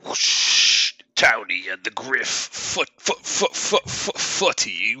Townie and the Griff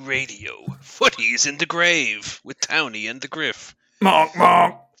Footie Radio. Footie's in the grave with Townie and the Griff. Mark.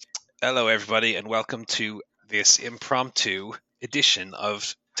 Hello, everybody, and welcome to this impromptu edition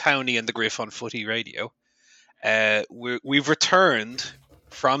of Townie and the Griff on Footie Radio. We've returned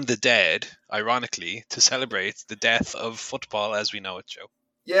from the dead, ironically, to celebrate the death of football as we know it, Joe.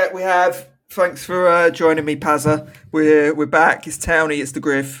 Yeah, we have. Thanks for joining me, Pazza. We're back. It's Townie, it's the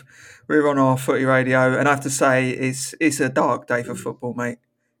Griff. We're on our Footy Radio, and I have to say, it's a dark day for football, mate.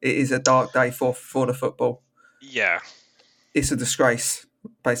 It is a dark day for the football. Yeah. It's a disgrace,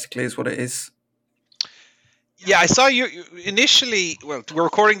 basically, is what it is. Yeah, I saw you initially. Well, we're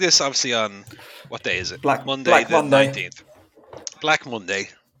recording this obviously on what day is it? Monday, Black the Monday. 19th. Black Monday.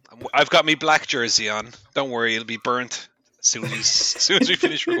 I've got my black jersey on. Don't worry, it'll be burnt as soon as we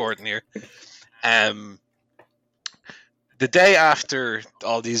finish recording here. The day after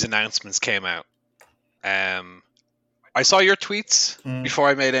all these announcements came out, I saw your tweets before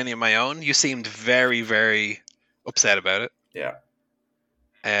I made any of my own. You seemed very, very upset about it. Yeah.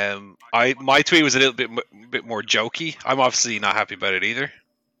 My tweet was a little bit more jokey. I'm obviously not happy about it either,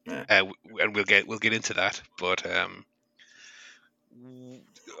 and we'll get into that. But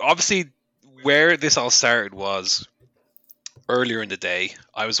obviously, where this all started was earlier in the day.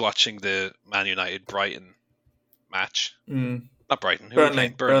 I was watching the Man United Brighton match. Not Brighton.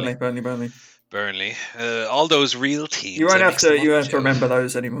 Burnley. All those real teams. You won't have to remember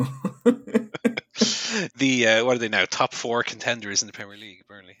those anymore. The what are they now? Top 4 contenders in the Premier League,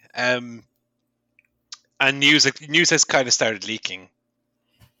 Burnley. And news has kind of started leaking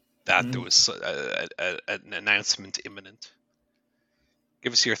that there was an announcement imminent.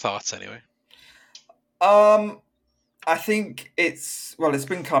 Give us your thoughts, anyway. I think it's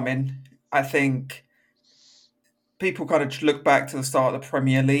been coming. I think people kind of look back to the start of the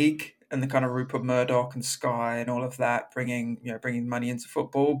Premier League and the kind of Rupert Murdoch and Sky and all of that bringing money into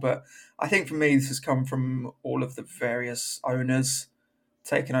football. But I think for me, this has come from all of the various owners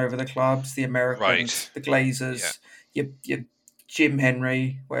taking over the clubs, the Americans, the Glazers, your Jim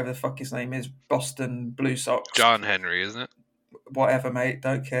Henry, whatever the fuck his name is, Boston Blue Sox. John Henry, isn't it? Whatever, mate,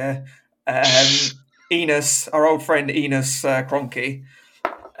 don't care. Enos, our old friend Enos Kroenke,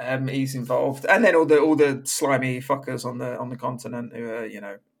 he's involved, and then all the slimy fuckers on the continent who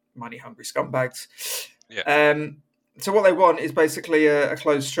are money hungry scumbags. Yeah. So what they want is basically a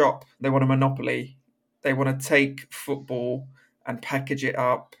closed shop. They want a monopoly. They want to take football and package it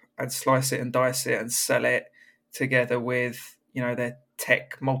up and slice it and dice it and sell it together with their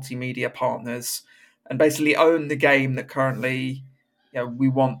tech multimedia partners and basically own the game that currently we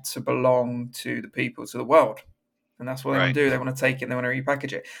want to belong to the people, to the world. And that's what they want to do. They want to take it and they want to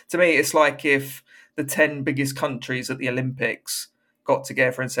repackage it. To me, it's like if the 10 biggest countries at the Olympics got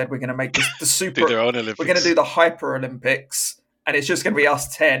together and said, we're going to make this the super... their own Olympics. We're going to do the Hyper Olympics, and it's just going to be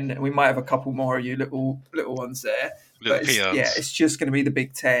us 10, and we might have a couple more of you little ones there. Little peons. It's just going to be the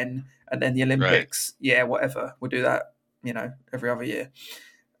Big 10, and then the Olympics. Right. Yeah, whatever. We'll do that, every other year.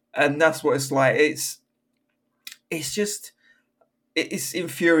 And that's what it's like. It's just... It's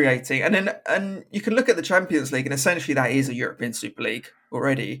infuriating, and you can look at the Champions League, and essentially that is a European Super League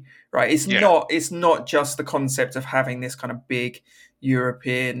already, right? It's not just the concept of having this kind of big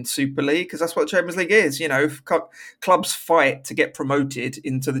European Super League, because that's what the Champions League is. Clubs fight to get promoted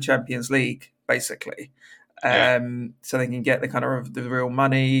into the Champions League, basically, so they can get the kind of the real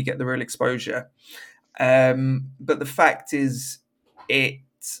money, get the real exposure. But the fact is,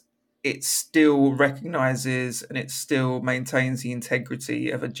 it still recognises and it still maintains the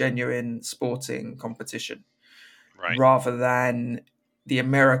integrity of a genuine sporting competition, rather than the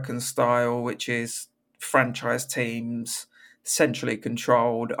American style, which is franchise teams, centrally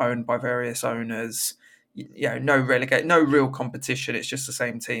controlled, owned by various owners. No real competition. It's just the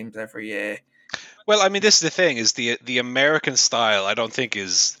same teams every year. Well, I mean, this is the thing: is the American style. I don't think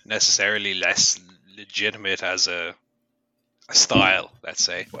is necessarily less legitimate as a style, let's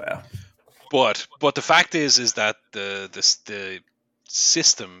say. Well, but the fact is that the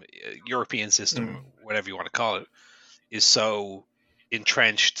system, European system, whatever you want to call it, is so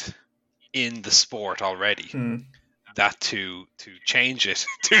entrenched in the sport already that to change it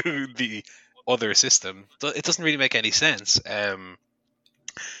to the other system, it doesn't really make any sense.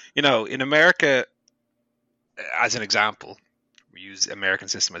 In America, as an example, we use American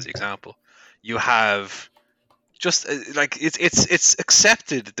system as an example. You have just like it's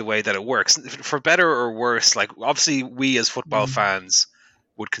accepted the way that it works, for better or worse. Like, obviously, we as football fans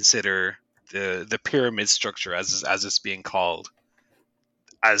would consider the pyramid structure, as it's being called,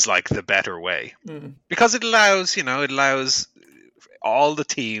 as like the better way, because it allows all the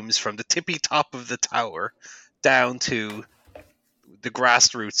teams from the tippy top of the tower down to the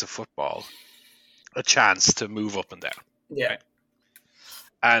grassroots of football a chance to move up and down. Yeah. Right?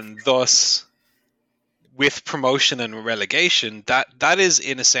 And thus, with promotion and relegation, that is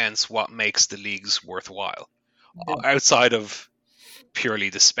in a sense what makes the leagues worthwhile, outside of purely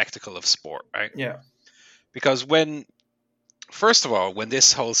the spectacle of sport, right? Yeah. Because first of all, when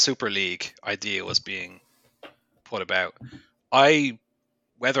this whole Super League idea was being put about,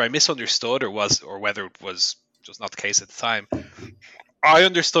 whether I misunderstood or whether it was just not the case at the time, I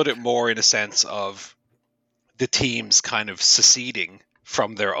understood it more in a sense of the teams kind of seceding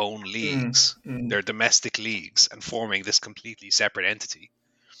from their own leagues, their domestic leagues, and forming this completely separate entity.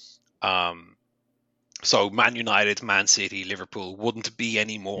 So Man United, Man City, Liverpool wouldn't be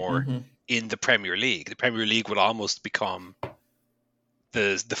anymore in the Premier League. The Premier League would almost become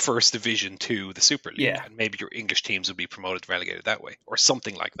the first division to the Super League, and maybe your English teams would be promoted, relegated that way, or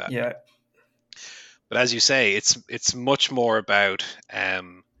something like that. Yeah. But as you say, it's much more about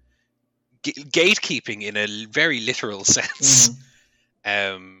gatekeeping in a very literal sense,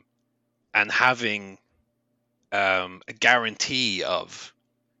 and having a guarantee of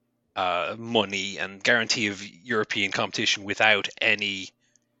money and guarantee of European competition without any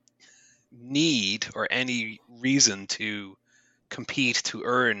need or any reason to compete to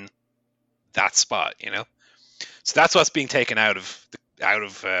earn that spot, So that's what's being taken out of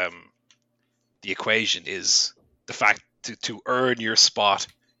the equation, is the fact to earn your spot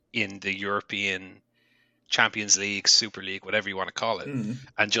in the European Champions League, Super League, whatever you want to call it,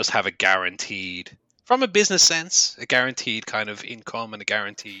 and just have a guaranteed, from a business sense, a guaranteed kind of income and a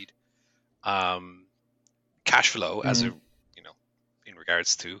guaranteed cash flow as in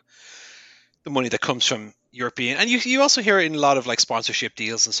regards to the money that comes from European. And you also hear it in a lot of like sponsorship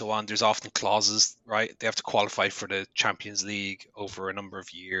deals and so on. There's often clauses, right? They have to qualify for the Champions League over a number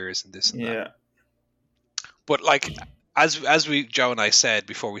of years and this and that. But like as Joe and I said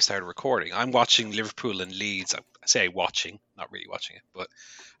before we started recording, I'm watching Liverpool and Leeds. I say watching, not really watching it, but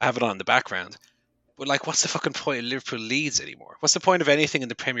I have it on in the background. But like, what's the fucking point of Liverpool Leeds anymore? What's the point of anything in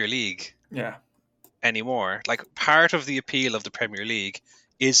the Premier League? Anymore? Like, part of the appeal of the Premier League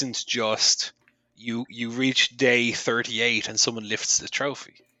isn't just you reach day 38 and someone lifts the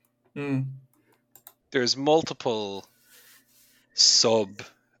trophy. There's multiple sub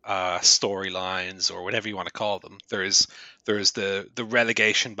storylines, or whatever you want to call them. There's the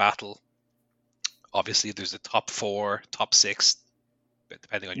relegation battle. Obviously, there's the top 4, top 6,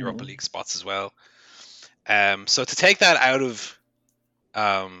 depending on Europa League spots as well. So to take that out of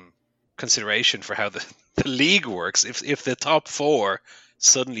consideration for how the league works, if the top 4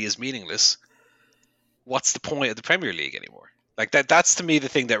 suddenly is meaningless, what's the point of the Premier League anymore? Like that's to me the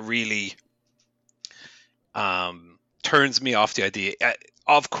thing that really turns me off the idea.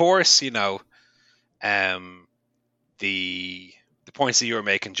 Of course, the points that you were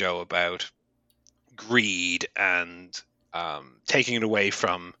making, Joe, about greed and taking it away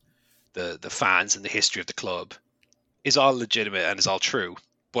from the fans and the history of the club is all legitimate and is all true.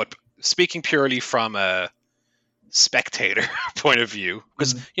 But speaking purely from a spectator point of view,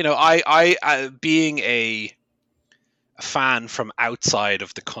 because I being a fan from outside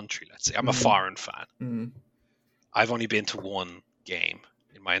of the country, let's say I'm a foreign fan. I've only been to one game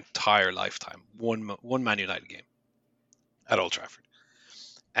in my entire lifetime, one Man United game at Old Trafford.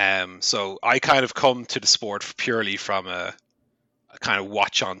 So I kind of come to the sport purely from a kind of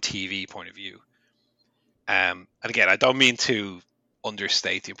watch on TV point of view. And again, I don't mean to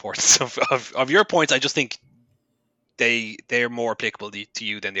understate the importance of your points. I just think they're more applicable to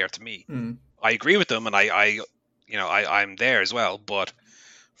you than they are to me. I agree with them, and I'm there as well. But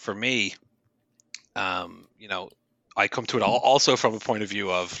for me, I come to it also from a point of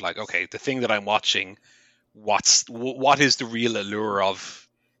view of like, okay, the thing that I'm watching, what is the real allure of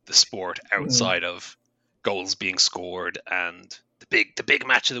the sport outside of goals being scored and the big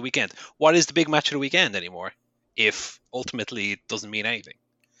match of the weekend? What is the big match of the weekend anymore if ultimately it doesn't mean anything?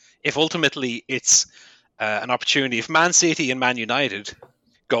 If ultimately it's an opportunity, if Man City and Man United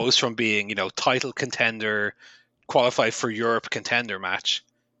goes from being title contender, qualify for Europe contender match,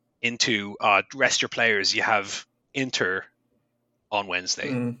 into rest your players, you have Inter on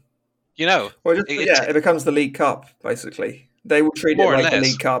Wednesday. It becomes the League Cup, basically. They will treat it like the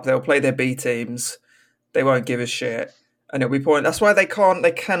League Cup. They'll play their B teams. They won't give a shit. And it'll be point. That's why they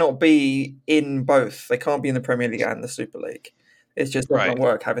cannot be in both. They can't be in the Premier League and the Super League. It's just not going to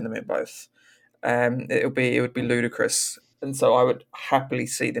work having them in both. It would be ludicrous. And so I would happily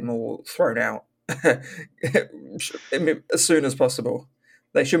see them all thrown out as soon as possible.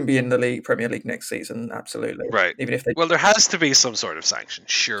 They shouldn't be in the Premier League next season, absolutely. Right. Even if they, well, there has to be some sort of sanction,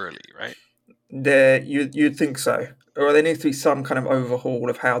 surely, right? you'd think so, or there needs to be some kind of overhaul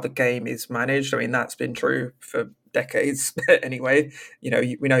of how the game is managed. I mean, that's been true for decades anyway. We know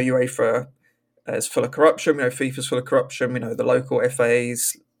UEFA is full of corruption. We know FIFA's full of corruption. We know the local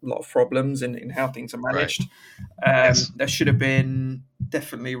FA's a lot of problems in how things are managed. Yes. There should have been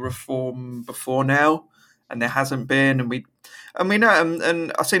definitely reform before now, and there hasn't been. And we know,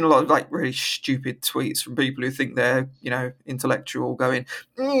 and I've seen a lot of like really stupid tweets from people who think they're intellectual, going,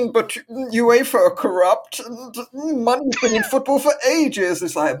 "But UEFA are corrupt. And money's been in football for ages."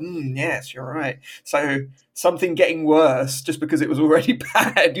 It's like, yes, you're right. So something getting worse just because it was already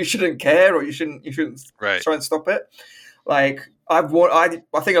bad, you shouldn't care, or you shouldn't try and stop it. Like I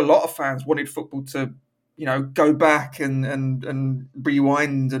think a lot of fans wanted football to go back and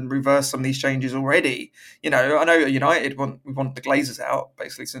rewind and reverse some of these changes already. I know United we want the Glazers out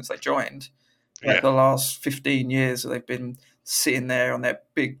basically since they joined. Like the last 15 years, they've been sitting there on their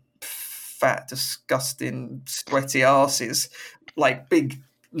big, fat, disgusting, sweaty asses, like big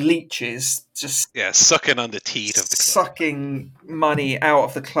leeches, just sucking on the teat of the club, sucking money out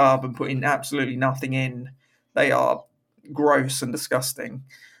of the club and putting absolutely nothing in. They are gross and disgusting.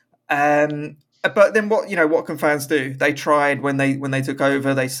 But then what can fans do? They tried when they took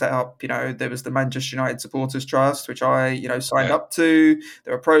over. They set up, there was the Manchester United Supporters Trust, which I signed up to.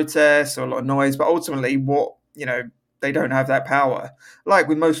 There were protests, there were a lot of noise, but ultimately, they don't have that power. Like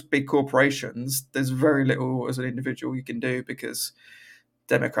with most big corporations, there's very little as an individual you can do because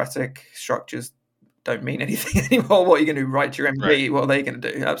democratic structures don't mean anything anymore. What are you going to do? Write to your MP? Right. What are they going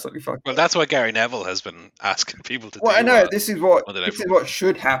to do? Absolutely fucking. Well, that's what Gary Neville has been asking people to do. Well, I know this is what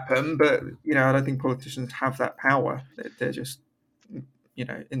should happen, but I don't think politicians have that power. They're just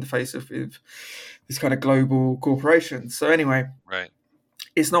in the face of this kind of global corporation. So anyway, right.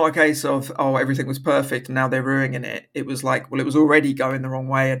 It's not a case of everything was perfect and now they're ruining it. It was like, well, it was already going the wrong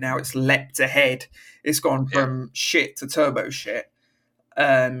way and now it's leapt ahead. It's gone from shit to turbo shit.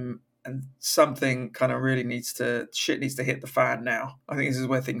 And something kind of really needs to hit the fan now. I think this is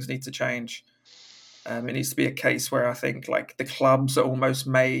where things need to change. It needs to be a case where I think like the clubs are almost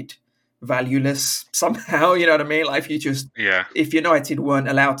made valueless somehow. You know what I mean? Like if United weren't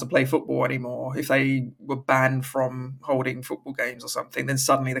allowed to play football anymore, if they were banned from holding football games or something, then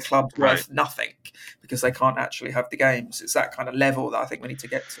suddenly the club's worth nothing because they can't actually have the games. It's that kind of level that I think we need to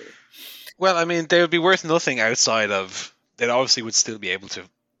get to. Well, I mean, they would be worth nothing outside of. They obviously would still be able to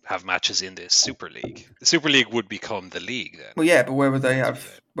have matches in the Super League. The Super League would become the league then. Well, yeah, but where would they have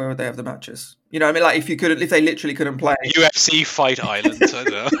the matches? I mean, like if they literally couldn't play UFC Fight Island, I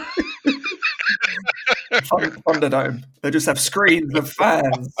don't know. Thunderdome. They just have screens of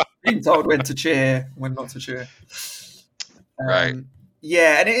fans being told when to cheer, when not to cheer. Right.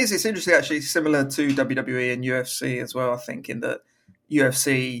 Yeah, and it's interesting actually, similar to WWE and UFC as well. I think in that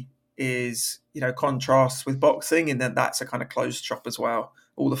UFC is contrasts with boxing, and then that's a kind of closed shop as well.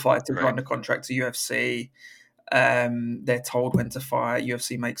 All the fighters are under contract to UFC. They're told when to fight.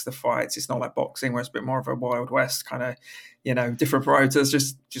 UFC makes the fights. It's not like boxing where it's a bit more of a Wild West kind of, different promoters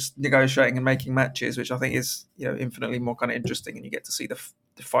just negotiating and making matches, which I think is, infinitely more kind of interesting, and you get to see the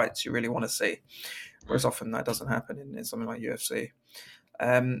fights you really want to see. Whereas often that doesn't happen in something like UFC.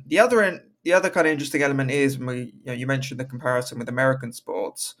 The other kind of interesting element is when you mentioned the comparison with American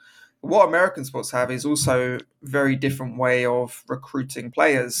sports. What American sports have is also very different way of recruiting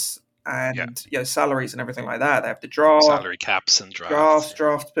players and salaries and everything like that. They have the draft, salary caps and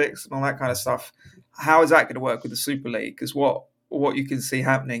draft picks and all that kind of stuff. How is that going to work with the Super League? Because what you can see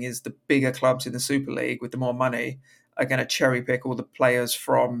happening is the bigger clubs in the Super League with the more money are going to cherry pick all the players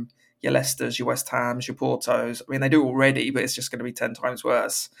from your Leicesters, your West Hams, your Portos. I mean, they do already, but it's just going to be 10 times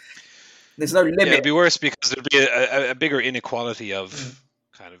worse. There's no limit. Yeah, it'll be worse because there'll be a bigger inequality of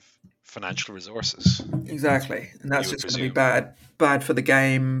kind of financial resources. Exactly. And that's just going to be bad for the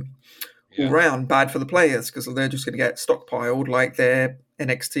game all round, bad for the players because they're just going to get stockpiled like they're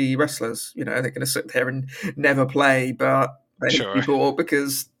NXT wrestlers. They're going to sit there and never play, but they need people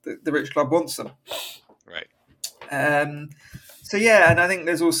because the rich club wants them. Right. So, yeah, and I think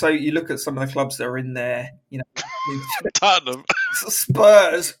there's also, you look at some of the clubs that are in there, Tottenham.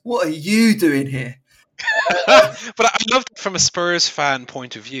 Spurs, what are you doing here? But I love that from a Spurs fan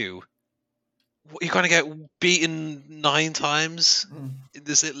point of view. You're going to get beaten 9 times in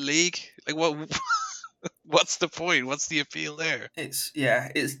this league? Like, what's the point? What's the appeal there? It's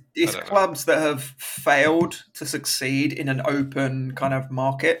clubs that have failed to succeed in an open kind of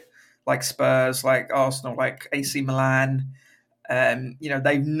market, like Spurs, like Arsenal, like AC Milan.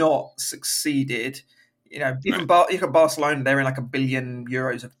 They've not succeeded Even Barcelona, they're in like €1 billion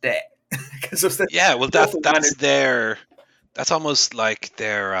of debt because of the well, that's almost like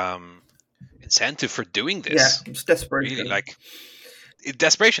their incentive for doing this. It's desperation. Really, like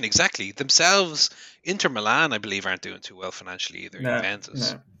desperation. Exactly. Themselves, Inter Milan, I believe, aren't doing too well financially either.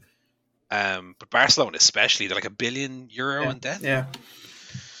 Juventus. But Barcelona especially, they're like €1 billion in debt. Yeah.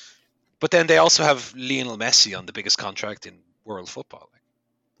 But then they also have Lionel Messi on the biggest contract in world football.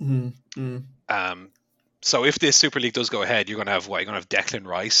 So if this Super League does go ahead, you're going to have what? You're going to have Declan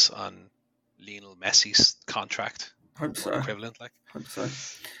Rice on Lionel Messi's contract. Hope so. Equivalent, like. Hope so.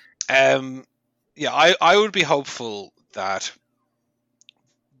 I would be hopeful that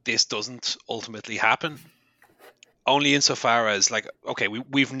this doesn't ultimately happen. Only insofar as, like, okay,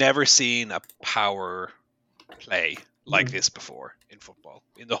 we've never seen a power play like this before in football.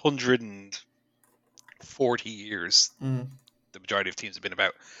 In the 140 years the majority of teams have been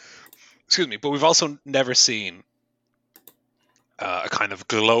about. Excuse me, but we've also never seen a kind of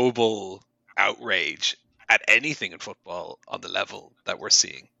global outrage at anything in football on the level that we're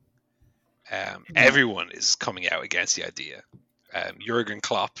seeing. Everyone is coming out against the idea. Jurgen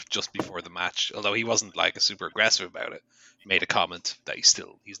Klopp, just before the match, although he wasn't like super aggressive about it, made a comment that he's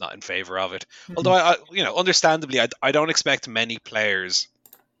not in favor of it. Although I understandably, I don't expect many players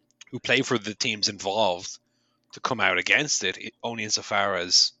who play for the teams involved to come out against it. Only insofar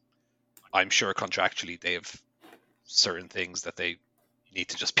as I'm sure contractually they have certain things that they need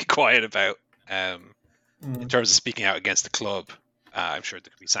to just be quiet about. In terms of speaking out against the club, I'm sure there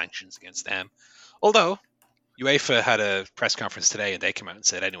could be sanctions against them. Although UEFA had a press conference today and they came out and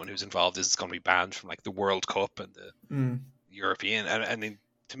said anyone who's involved is going to be banned from like the World Cup and the European. And I mean,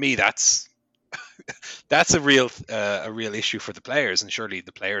 to me, that's a real issue for the players, and surely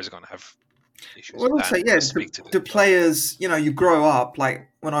the players are going to have issues. Well, also, the players, you grow up, like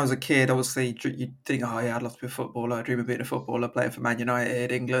when I was a kid, obviously you think, oh yeah, I'd love to be a footballer, I dream of being a footballer, playing for Man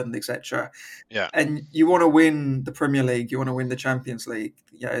United, England, etc. Yeah. And you want to win the Premier League, you want to win the Champions League,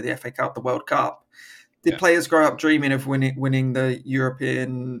 the FA Cup, the World Cup. The players grow up dreaming of winning the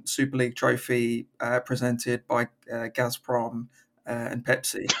European Super League trophy presented by Gazprom and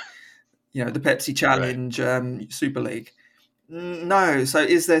Pepsi. The Pepsi Challenge Super League. No. So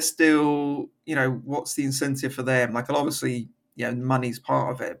is there still, what's the incentive for them? Like, obviously, money's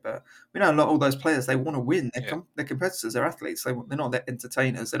part of it, but we know all those players, they want to win. They're competitors, they're athletes. They're not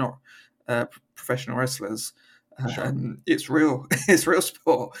entertainers. They're not professional wrestlers. Sure. It's real. It's real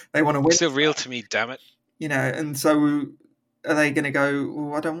sport. They want to win. It's still real to me, damn it. And so are they going to go,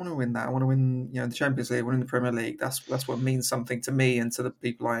 well, I don't want to win that. I want to win, the Champions League, win the Premier League. That's what means something to me and to the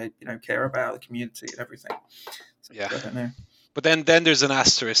people I, care about, the community and everything. So, I don't know. But then there's an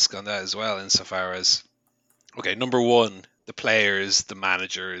asterisk on that as well, insofar as, okay, number one, the players, the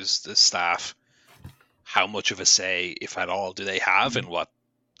managers, the staff, how much of a say, if at all, do they have in what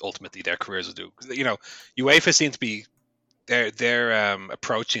ultimately their careers will do? Because, UEFA seems to be, their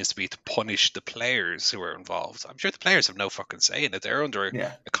approach seems to be to punish the players who are involved. I'm sure the players have no fucking say in it. They're under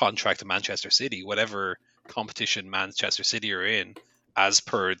a contract to Manchester City, whatever competition Manchester City are in, as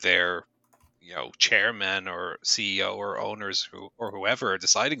per their chairman or CEO or owners or whoever are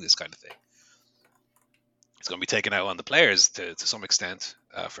deciding this kind of thing. It's going to be taken out on the players to some extent,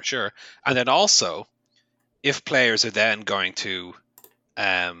 for sure. And then also, if players are then going to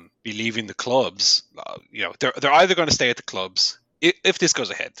be leaving the clubs, they're either going to stay at the clubs. If this goes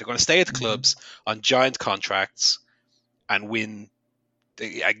ahead, they're going to stay at the clubs on giant contracts and win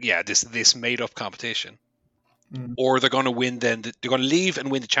this made up competition. Or they're going to win. Then they're going to leave and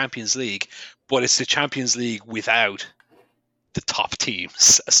win the Champions League, but it's the Champions League without the top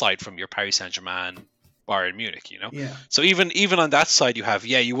teams, aside from your Paris Saint-Germain, Bayern Munich. So even on that side, you have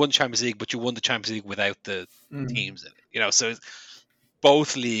you won the Champions League, but you won the Champions League without the teams in it. So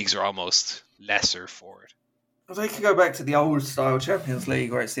both leagues are almost lesser for it. Well, they could go back to the old style Champions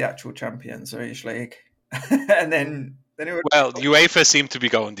League, where it's the actual champions of each league, and then. UEFA seem to be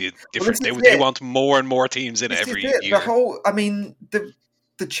going different. They want more and more teams in every year.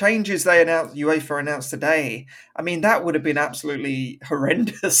 The changes UEFA announced today, that would have been absolutely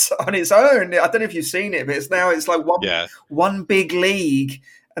horrendous on its own. I don't know if you've seen it, but it's like one big league,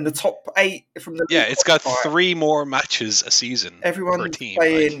 and the top 8 from the it's got 3 more matches a season. Everyone's per team,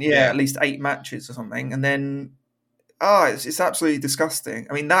 playing at least 8 matches or something, and then it's absolutely disgusting.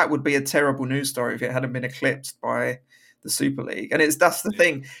 That would be a terrible news story if it hadn't been eclipsed by the Super League. And that's the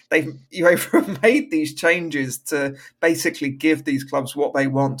thing. UEFA made these changes to basically give these clubs what they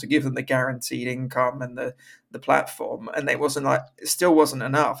want, to give them the guaranteed income and the platform. And it still wasn't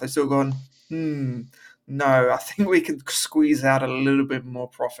enough. They've still gone, No, I think we could squeeze out a little bit more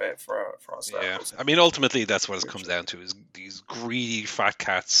profit for ourselves. I mean, ultimately, that's what it comes down to: is these greedy fat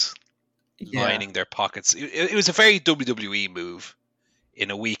cats lining their pockets. It was a very WWE move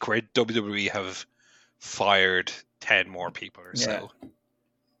in a week where WWE have fired 10 more people or so,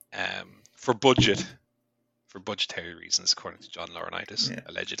 for budgetary reasons, according to John Laurinaitis,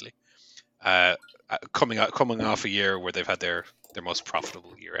 allegedly. Coming off a year where they've had their most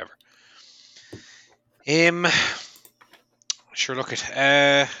profitable year ever. Sure, look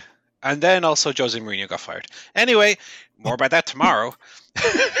at and then also Jose Mourinho got fired. Anyway, more about that tomorrow.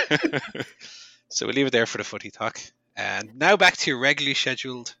 So we'll leave it there for the footy talk. And now back to your regularly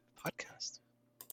scheduled podcast.